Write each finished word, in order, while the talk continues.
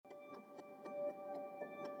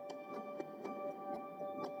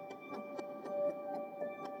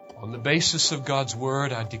On the basis of God's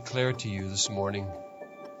Word, I declare to you this morning,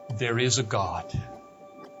 there is a God.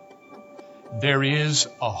 There is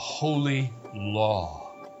a holy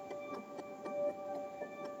law.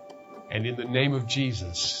 And in the name of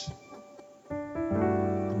Jesus,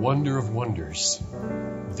 wonder of wonders,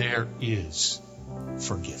 there is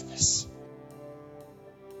forgiveness.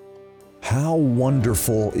 How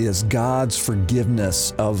wonderful is God's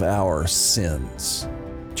forgiveness of our sins?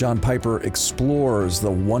 John Piper explores the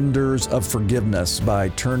wonders of forgiveness by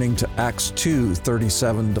turning to Acts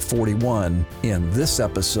 2:37-41 in this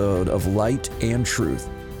episode of Light and Truth.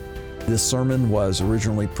 This sermon was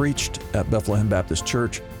originally preached at Bethlehem Baptist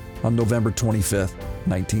Church on November 25th,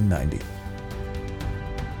 1990.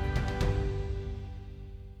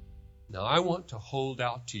 Now I want to hold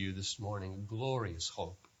out to you this morning a glorious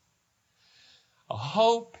hope. A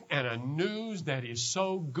hope and a news that is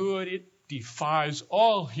so good it defies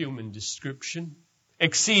all human description,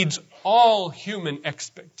 exceeds all human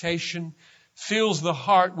expectation, fills the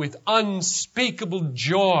heart with unspeakable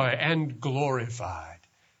joy and glorified,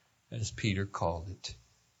 as Peter called it.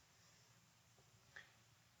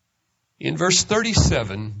 In verse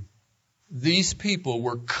 37, these people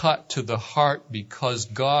were cut to the heart because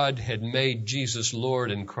God had made Jesus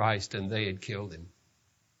Lord and Christ and they had killed him.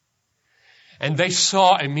 And they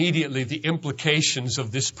saw immediately the implications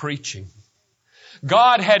of this preaching.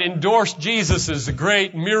 God had endorsed Jesus as the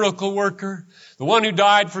great miracle worker, the one who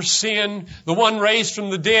died for sin, the one raised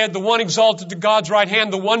from the dead, the one exalted to God's right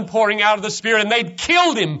hand, the one pouring out of the Spirit, and they'd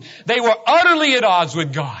killed him. They were utterly at odds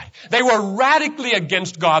with God. They were radically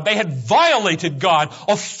against God. They had violated God,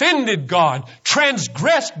 offended God,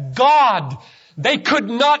 transgressed God. They could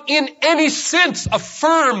not in any sense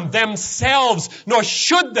affirm themselves, nor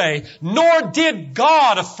should they, nor did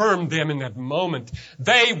God affirm them in that moment.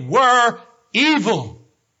 They were evil.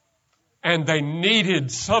 And they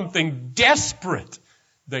needed something desperate.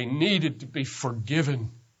 They needed to be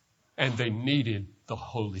forgiven. And they needed the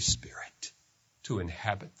Holy Spirit to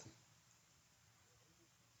inhabit them.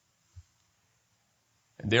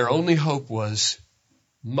 And their only hope was,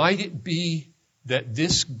 might it be that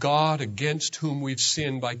this God against whom we've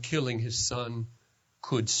sinned by killing his Son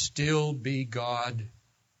could still be God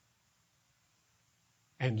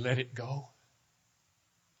and let it go?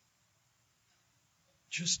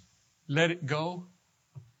 Just let it go.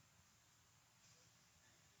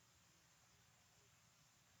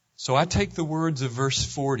 So I take the words of verse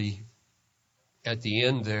 40 at the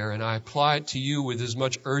end there and I apply it to you with as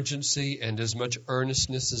much urgency and as much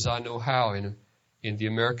earnestness as I know how in the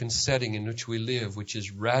American setting in which we live, which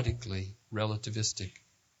is radically relativistic.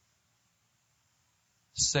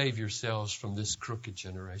 Save yourselves from this crooked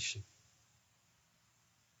generation.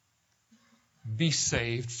 Be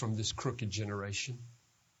saved from this crooked generation.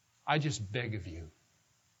 I just beg of you,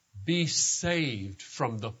 be saved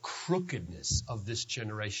from the crookedness of this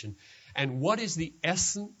generation. And what is the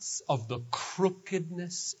essence of the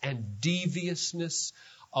crookedness and deviousness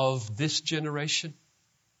of this generation?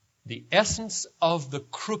 The essence of the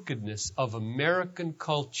crookedness of American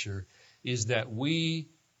culture is that we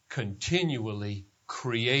continually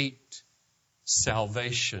create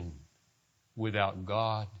salvation without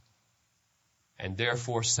God, and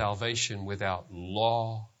therefore salvation without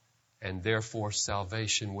law, and therefore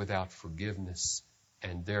salvation without forgiveness,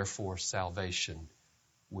 and therefore salvation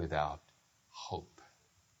without hope.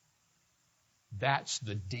 That's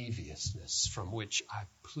the deviousness from which I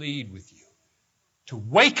plead with you to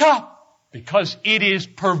wake up, because it is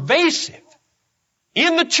pervasive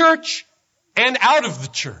in the church and out of the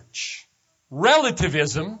church.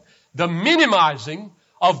 Relativism, the minimizing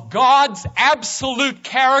of God's absolute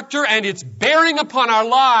character and its bearing upon our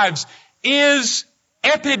lives, is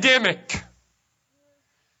epidemic.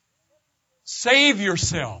 Save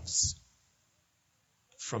yourselves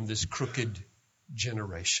from this crooked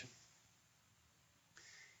generation.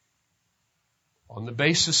 On the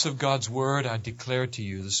basis of God's Word, I declare to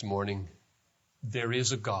you this morning, there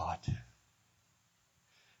is a God.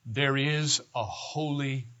 There is a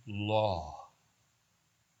holy law.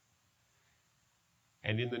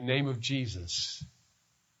 And in the name of Jesus,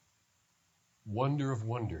 wonder of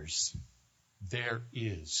wonders, there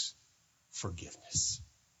is forgiveness.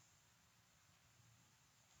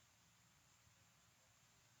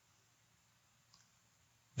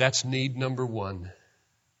 That's need number one.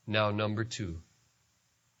 Now number two.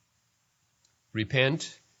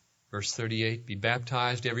 Repent, verse 38, be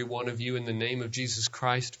baptized, every one of you, in the name of Jesus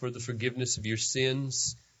Christ for the forgiveness of your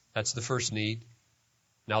sins. That's the first need.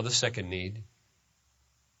 Now the second need.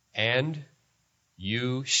 And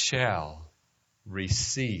you shall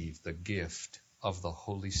receive the gift of the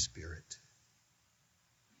Holy Spirit.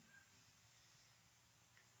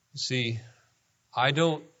 See, I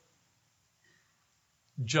don't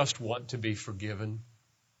just want to be forgiven.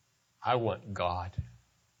 I want God.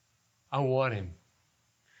 I want Him.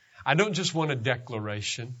 I don't just want a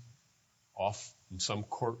declaration off in some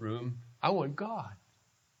courtroom. I want God.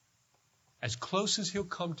 As close as He'll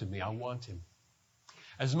come to me, I want Him.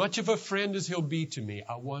 As much of a friend as He'll be to me,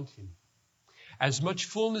 I want Him. As much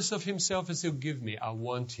fullness of Himself as He'll give me, I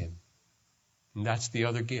want Him. And that's the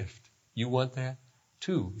other gift. You want that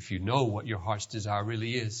too, if you know what your heart's desire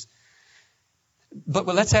really is. But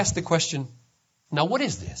let's ask the question, now what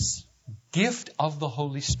is this? Gift of the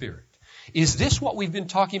Holy Spirit. Is this what we've been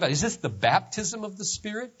talking about? Is this the baptism of the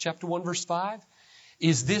Spirit? Chapter 1, verse 5.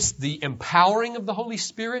 Is this the empowering of the Holy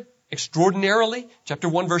Spirit extraordinarily? Chapter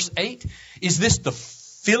 1, verse 8. Is this the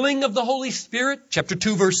filling of the Holy Spirit? Chapter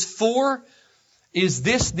 2, verse 4. Is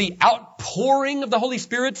this the outpouring of the Holy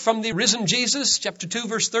Spirit from the risen Jesus? Chapter 2,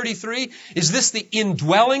 verse 33. Is this the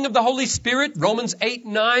indwelling of the Holy Spirit? Romans 8,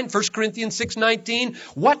 9, 1 Corinthians 6, 19.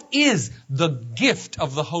 What is the gift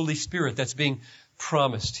of the Holy Spirit that's being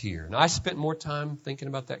promised here? And I spent more time thinking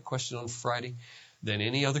about that question on Friday than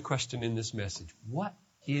any other question in this message. What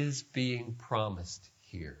is being promised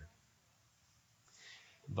here?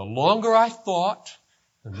 The longer I thought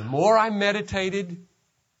and the more I meditated,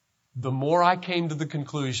 the more I came to the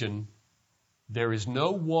conclusion there is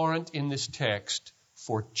no warrant in this text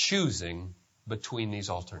for choosing between these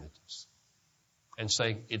alternatives and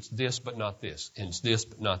saying it's this but not this, and it's this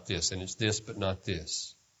but not this, and it's this but not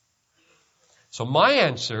this. So my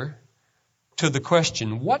answer to the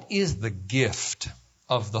question, what is the gift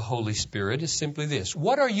of the Holy Spirit, is simply this.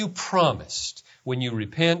 What are you promised when you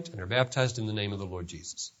repent and are baptized in the name of the Lord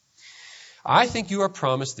Jesus? I think you are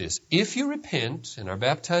promised this. If you repent and are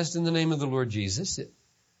baptized in the name of the Lord Jesus,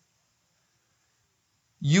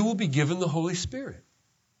 you will be given the Holy Spirit.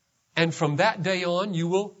 And from that day on, you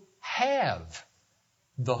will have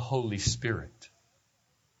the Holy Spirit.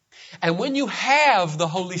 And when you have the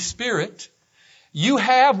Holy Spirit, you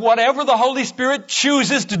have whatever the Holy Spirit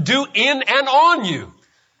chooses to do in and on you.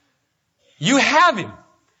 You have Him.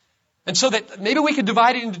 And so that maybe we could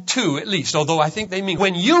divide it into two at least, although I think they mean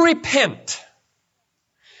when you repent,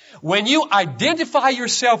 when you identify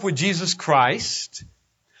yourself with Jesus Christ,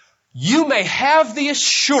 you may have the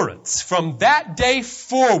assurance from that day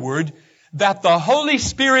forward that the Holy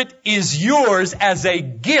Spirit is yours as a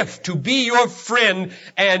gift to be your friend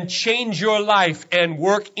and change your life and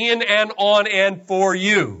work in and on and for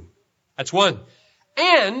you. That's one.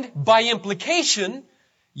 And by implication,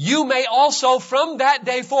 you may also from that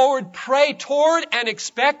day forward pray toward and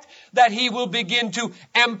expect that He will begin to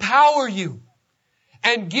empower you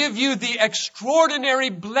and give you the extraordinary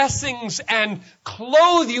blessings and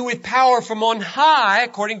clothe you with power from on high,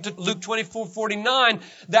 according to Luke 24:49,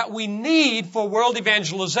 that we need for world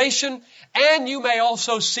evangelization. And you may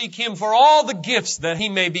also seek Him for all the gifts that He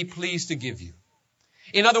may be pleased to give you.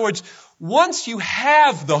 In other words, once you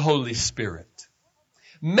have the Holy Spirit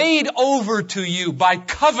made over to you by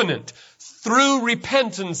covenant through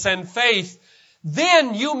repentance and faith,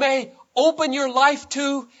 then you may open your life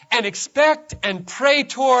to and expect and pray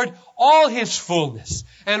toward all His fullness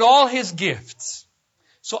and all His gifts.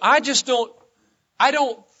 So I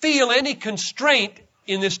don't feel any constraint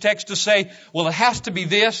in this text to say, well, it has to be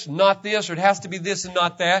this, not this, or it has to be this and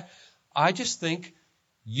not that. I just think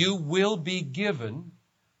you will be given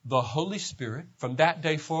the Holy Spirit. From that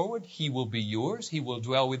day forward, He will be yours. He will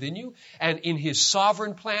dwell within you. And in His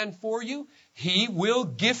sovereign plan for you, He will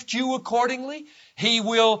gift you accordingly. He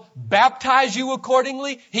will baptize you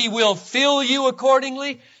accordingly. He will fill you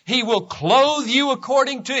accordingly. He will clothe you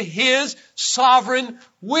according to His sovereign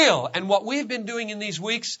will. And what we've been doing in these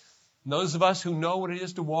weeks, those of us who know what it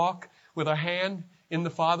is to walk with our hand in the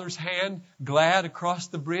Father's hand, glad across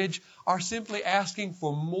the bridge, are simply asking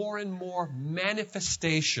for more and more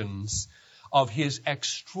manifestations of His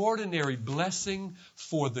extraordinary blessing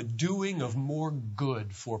for the doing of more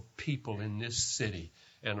good for people in this city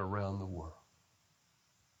and around the world.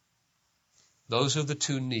 Those are the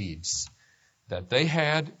two needs that they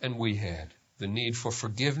had and we had. The need for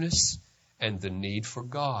forgiveness and the need for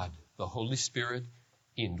God, the Holy Spirit,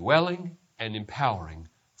 indwelling and empowering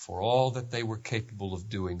for all that they were capable of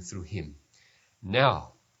doing through Him.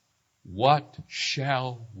 Now, what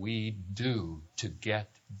shall we do to get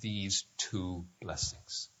these two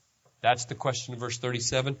blessings? That's the question of verse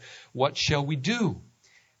 37. What shall we do?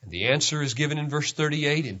 And the answer is given in verse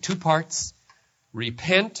 38 in two parts.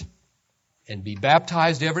 Repent and be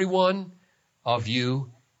baptized, every one of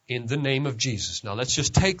you, in the name of Jesus. Now let's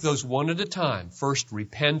just take those one at a time. First,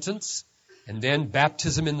 repentance, and then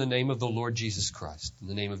baptism in the name of the Lord Jesus Christ, in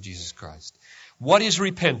the name of Jesus Christ. What is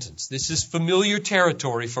repentance? This is familiar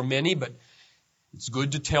territory for many, but it's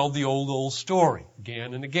good to tell the old story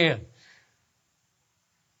again and again.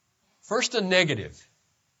 First, a negative.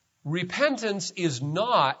 Repentance is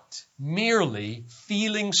not merely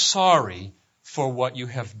feeling sorry for what you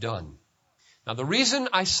have done. Now, the reason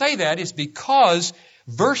I say that is because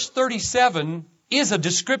verse 37 is a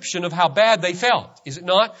description of how bad they felt, is it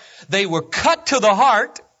not? They were cut to the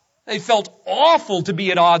heart. They felt awful to be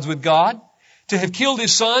at odds with God, to have killed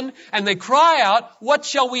His Son, and they cry out, what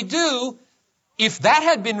shall we do? If that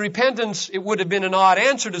had been repentance, it would have been an odd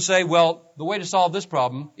answer to say, well, the way to solve this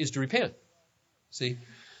problem is to repent. See?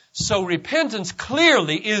 So repentance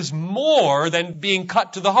clearly is more than being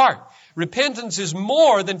cut to the heart. Repentance is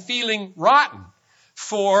more than feeling rotten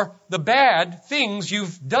for the bad things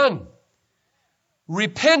you've done.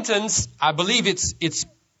 Repentance, I believe it's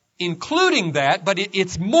including that, but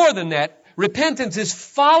it's more than that. Repentance is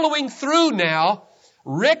following through now,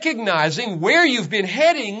 recognizing where you've been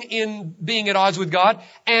heading in being at odds with God,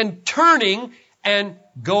 and turning and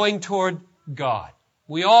going toward God.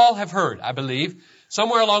 We all have heard, I believe,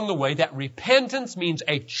 somewhere along the way that repentance means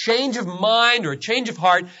a change of mind or a change of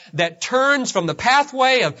heart that turns from the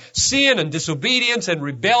pathway of sin and disobedience and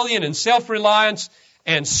rebellion and self-reliance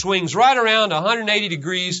and swings right around 180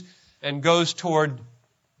 degrees and goes toward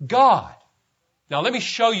God. Now let me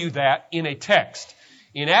show you that in a text.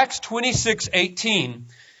 In Acts 26:18,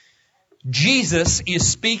 Jesus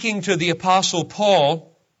is speaking to the Apostle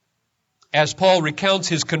Paul as Paul recounts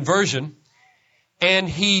his conversion, and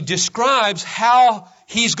he describes how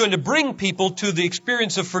he's going to bring people to the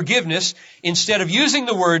experience of forgiveness. Instead of using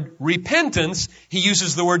the word repentance, he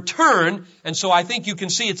uses the word turn, and so I think you can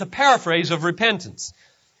see it's a paraphrase of repentance.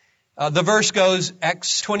 The verse goes,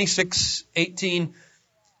 Acts 26:18,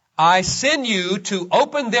 I send you to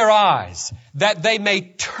open their eyes, that they may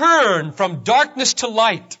turn from darkness to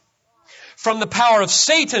light, from the power of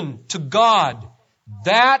Satan to God,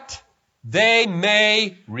 that they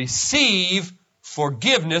may receive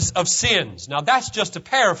forgiveness of sins. Now that's just a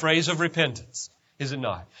paraphrase of repentance, is it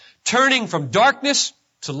not? Turning from darkness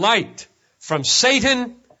to light, from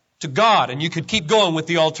Satan to God. And you could keep going with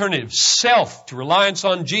the alternative. Self to reliance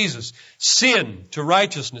on Jesus, sin to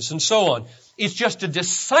righteousness, and so on. It's just a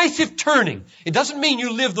decisive turning. It doesn't mean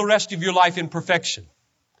you live the rest of your life in perfection.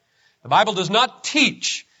 The Bible does not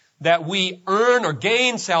teach that we earn or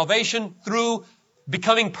gain salvation through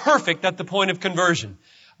becoming perfect at the point of conversion.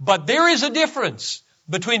 But there is a difference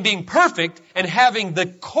between being perfect and having the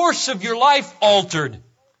course of your life altered.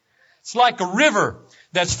 It's like a river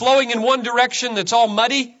that's flowing in one direction that's all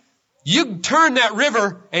muddy. You turn that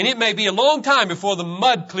river and it may be a long time before the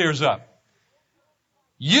mud clears up.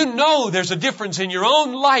 You know there's a difference in your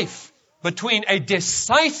own life between a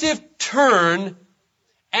decisive turn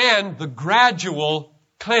and the gradual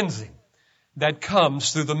cleansing that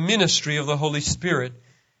comes through the ministry of the Holy Spirit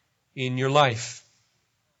in your life.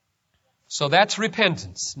 So that's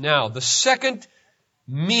repentance. Now, the second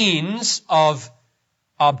means of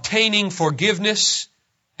obtaining forgiveness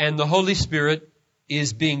and the Holy Spirit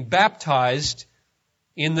is being baptized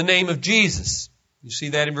in the name of Jesus. You see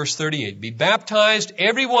that in verse 38. Be baptized,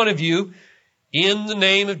 every one of you, in the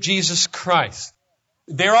name of Jesus Christ.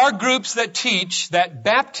 There are groups that teach that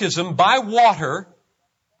baptism by water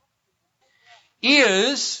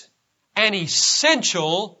is an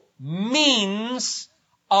essential means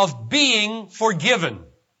of being forgiven.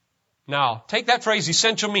 Now, take that phrase,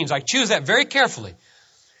 essential means. I choose that very carefully.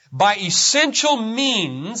 By essential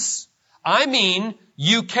means, I mean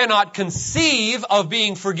you cannot conceive of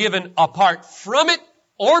being forgiven apart from it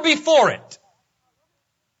or before it.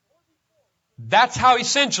 That's how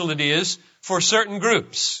essential it is for certain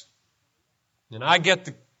groups. And I get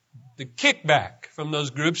the kickback from those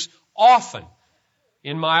groups often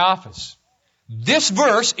in my office. This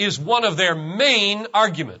verse is one of their main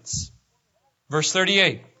arguments. Verse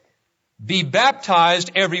 38. Be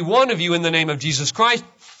baptized, every one of you, in the name of Jesus Christ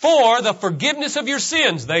for the forgiveness of your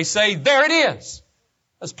sins. They say, there it is.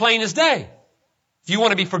 As plain as day. If you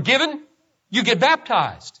want to be forgiven, you get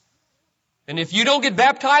baptized. And if you don't get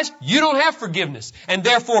baptized, you don't have forgiveness. And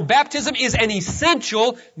therefore, baptism is an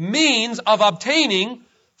essential means of obtaining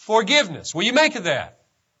forgiveness. What do you make of that?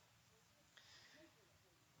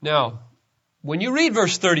 Now, when you read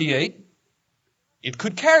verse 38, it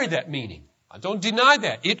could carry that meaning. I don't deny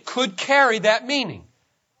that. It could carry that meaning.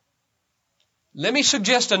 Let me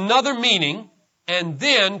suggest another meaning and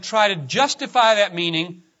then try to justify that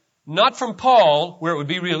meaning, not from Paul, where it would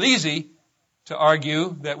be real easy to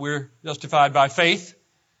argue that we're justified by faith,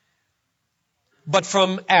 but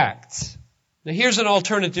from Acts. Now here's an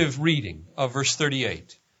alternative reading of verse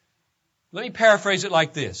 38. Let me paraphrase it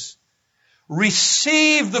like this.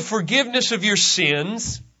 Receive the forgiveness of your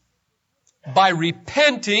sins by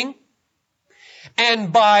repenting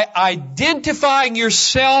and by identifying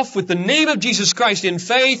yourself with the name of Jesus Christ in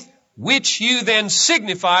faith, which you then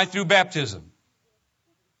signify through baptism.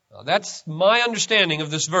 Now, that's my understanding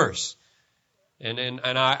of this verse.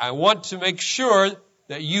 And I want to make sure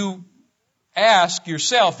that you ask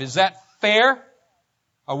yourself, is that fair?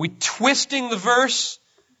 Are we twisting the verse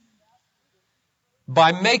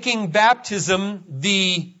by making baptism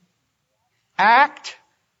the act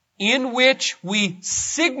in which we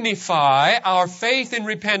signify our faith and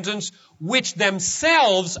repentance, which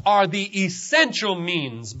themselves are the essential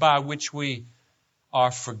means by which we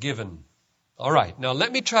are forgiven? All right, now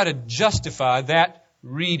let me try to justify that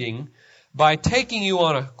reading by taking you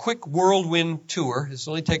on a quick whirlwind tour. This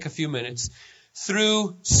will only take a few minutes,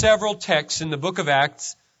 through several texts in the book of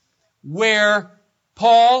Acts where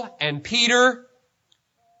Paul and Peter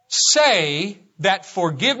say that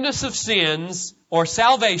forgiveness of sins or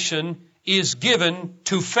salvation is given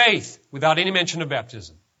to faith without any mention of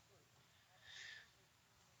baptism.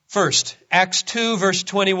 First, Acts 2 verse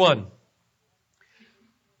 21.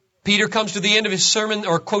 Peter comes to the end of his sermon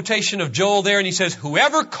or quotation of Joel there, and he says,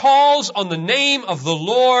 whoever calls on the name of the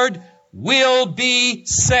Lord will be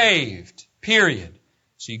saved. Period.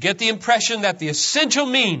 So you get the impression that the essential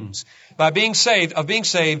means of being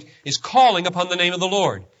saved is calling upon the name of the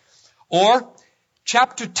Lord. Or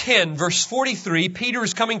chapter 10 verse 43, Peter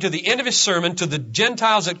is coming to the end of his sermon to the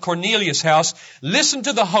Gentiles at Cornelius' house. Listen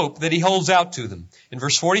to the hope that he holds out to them. In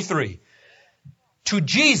verse 43, to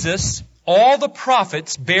Jesus all the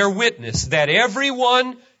prophets bear witness that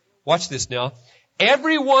everyone, watch this now,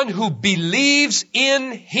 everyone who believes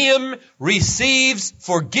in Him receives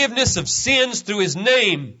forgiveness of sins through His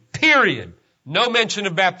name. Period. No mention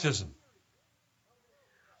of baptism.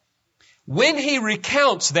 When he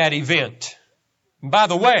recounts that event, by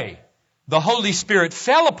the way, the Holy Spirit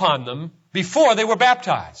fell upon them before they were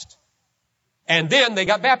baptized. And then they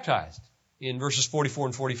got baptized in verses 44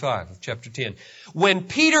 and 45 of chapter 10. When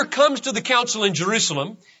Peter comes to the council in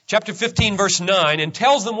Jerusalem, chapter 15 verse 9, and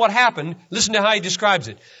tells them what happened, listen to how he describes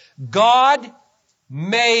it. God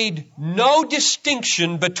made no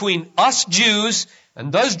distinction between us Jews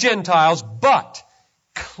and those Gentiles, but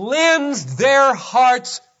cleansed their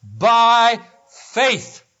hearts by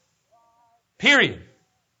faith. Period.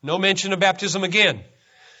 No mention of baptism again.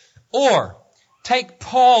 Or, take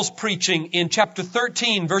Paul's preaching in chapter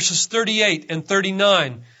 13, verses 38 and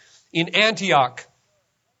 39 in Antioch.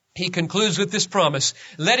 He concludes with this promise,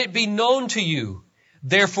 let it be known to you,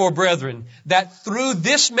 therefore, brethren, that through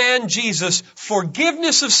this man Jesus,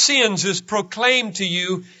 forgiveness of sins is proclaimed to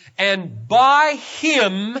you, and by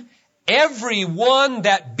Him everyone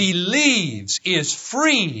that believes is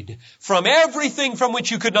freed from everything from which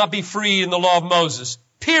you could not be free in the law of Moses.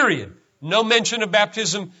 Period. No mention of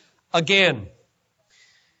baptism again.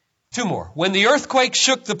 Two more. When the earthquake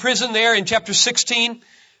shook the prison there in chapter 16,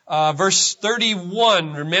 verse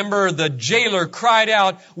 31, remember the jailer cried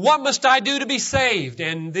out, what must I do to be saved?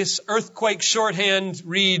 And this earthquake shorthand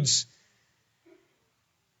reads,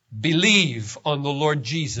 believe on the Lord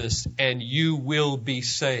Jesus and you will be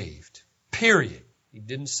saved. Period. He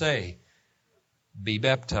didn't say be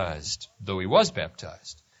baptized, though he was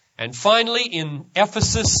baptized. And finally in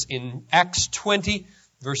Ephesus in Acts 20,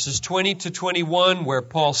 verses 20 to 21, where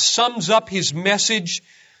Paul sums up his message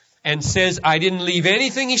and says, I didn't leave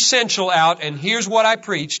anything essential out, and here's what I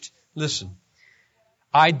preached. Listen.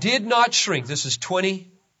 I did not shrink. This is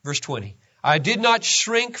 20, verse 20. I did not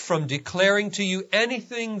shrink from declaring to you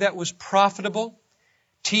anything that was profitable,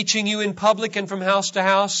 teaching you in public and from house to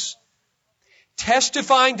house,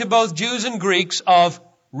 testifying to both Jews and Greeks of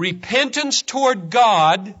repentance toward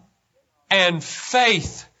God and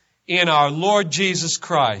faith in our Lord Jesus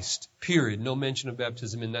Christ. Period. No mention of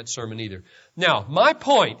baptism in that sermon either. Now, my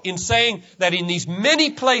point in saying that in these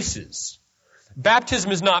many places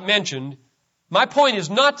baptism is not mentioned, my point is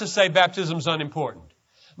not to say baptism is unimportant.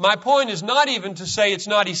 My point is not even to say it's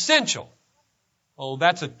not essential. Oh,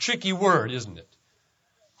 that's a tricky word, isn't it?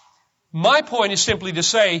 My point is simply to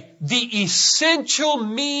say the essential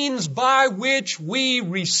means by which we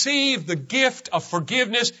receive the gift of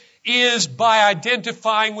forgiveness is by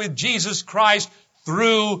identifying with Jesus Christ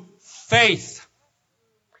through faith.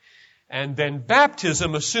 And then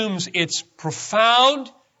baptism assumes its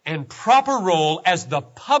profound and proper role as the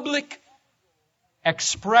public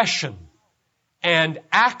expression and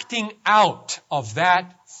acting out of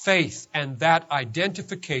that faith and that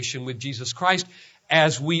identification with Jesus Christ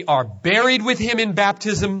as we are buried with Him in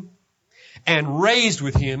baptism and raised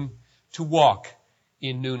with Him to walk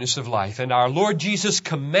in newness of life. And our Lord Jesus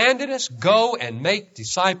commanded us, go and make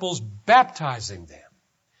disciples, baptizing them.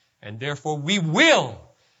 And therefore we will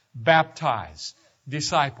baptize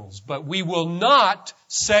disciples. But we will not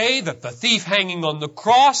say that the thief hanging on the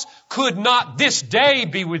cross could not this day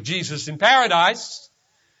be with Jesus in paradise,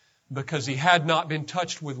 because he had not been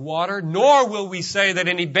touched with water. Nor will we say that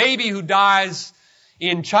any baby who dies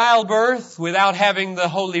in childbirth without having the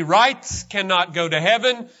holy rites cannot go to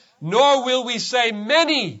heaven. Nor will we say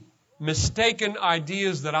many mistaken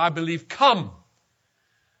ideas that I believe come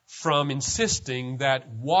from insisting that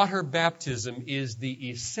water baptism is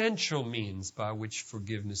the essential means by which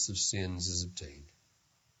forgiveness of sins is obtained.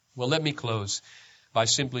 Well, let me close by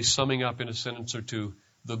simply summing up in a sentence or two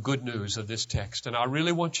the good news of this text. And I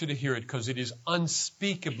really want you to hear it because it is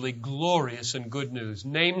unspeakably glorious and good news.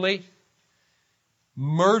 Namely,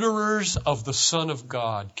 murderers of the Son of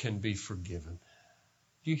God can be forgiven.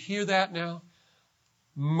 Do you hear that now?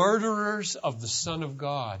 Murderers of the Son of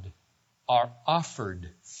God are offered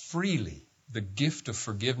freely the gift of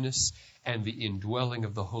forgiveness and the indwelling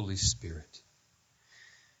of the Holy Spirit.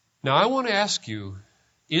 Now, I want to ask you,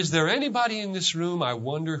 is there anybody in this room, I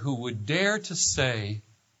wonder, who would dare to say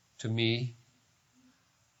to me,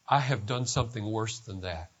 I have done something worse than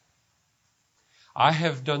that? I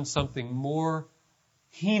have done something more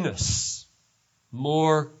heinous,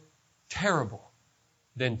 more terrible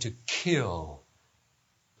than to kill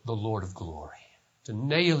the Lord of glory, to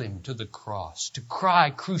nail him to the cross, to cry,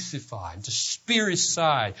 crucify him, to spear his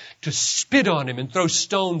side, to spit on him and throw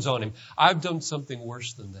stones on him. I've done something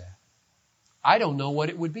worse than that. I don't know what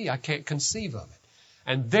it would be. I can't conceive of it.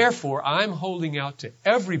 And therefore, I'm holding out to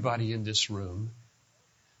everybody in this room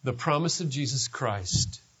the promise of Jesus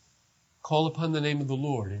Christ. Call upon the name of the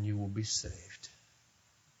Lord and you will be saved.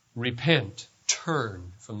 Repent,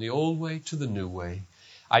 turn from the old way to the new way.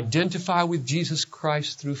 Identify with Jesus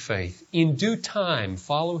Christ through faith. In due time,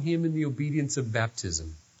 follow him in the obedience of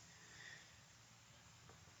baptism.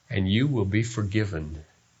 And you will be forgiven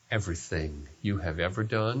everything you have ever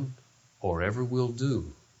done or ever will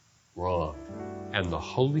do wrong. And the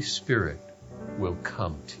Holy Spirit will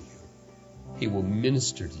come to you. He will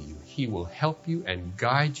minister to you. He will help you and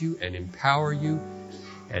guide you and empower you.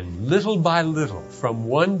 And little by little, from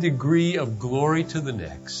one degree of glory to the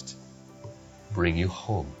next, bring you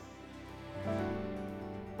home.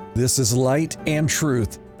 This is Light and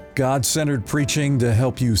Truth, God-centered preaching to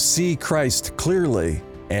help you see Christ clearly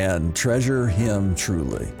and treasure him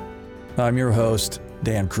truly. I'm your host,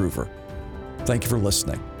 Dan Kruver. Thank you for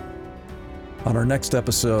listening. On our next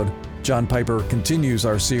episode, John Piper continues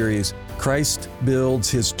our series, Christ Builds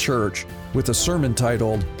His Church, with a sermon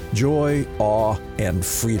titled Joy, Awe, and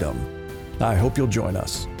Freedom. I hope you'll join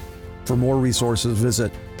us. For more resources,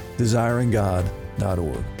 visit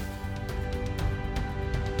desiringgod.org.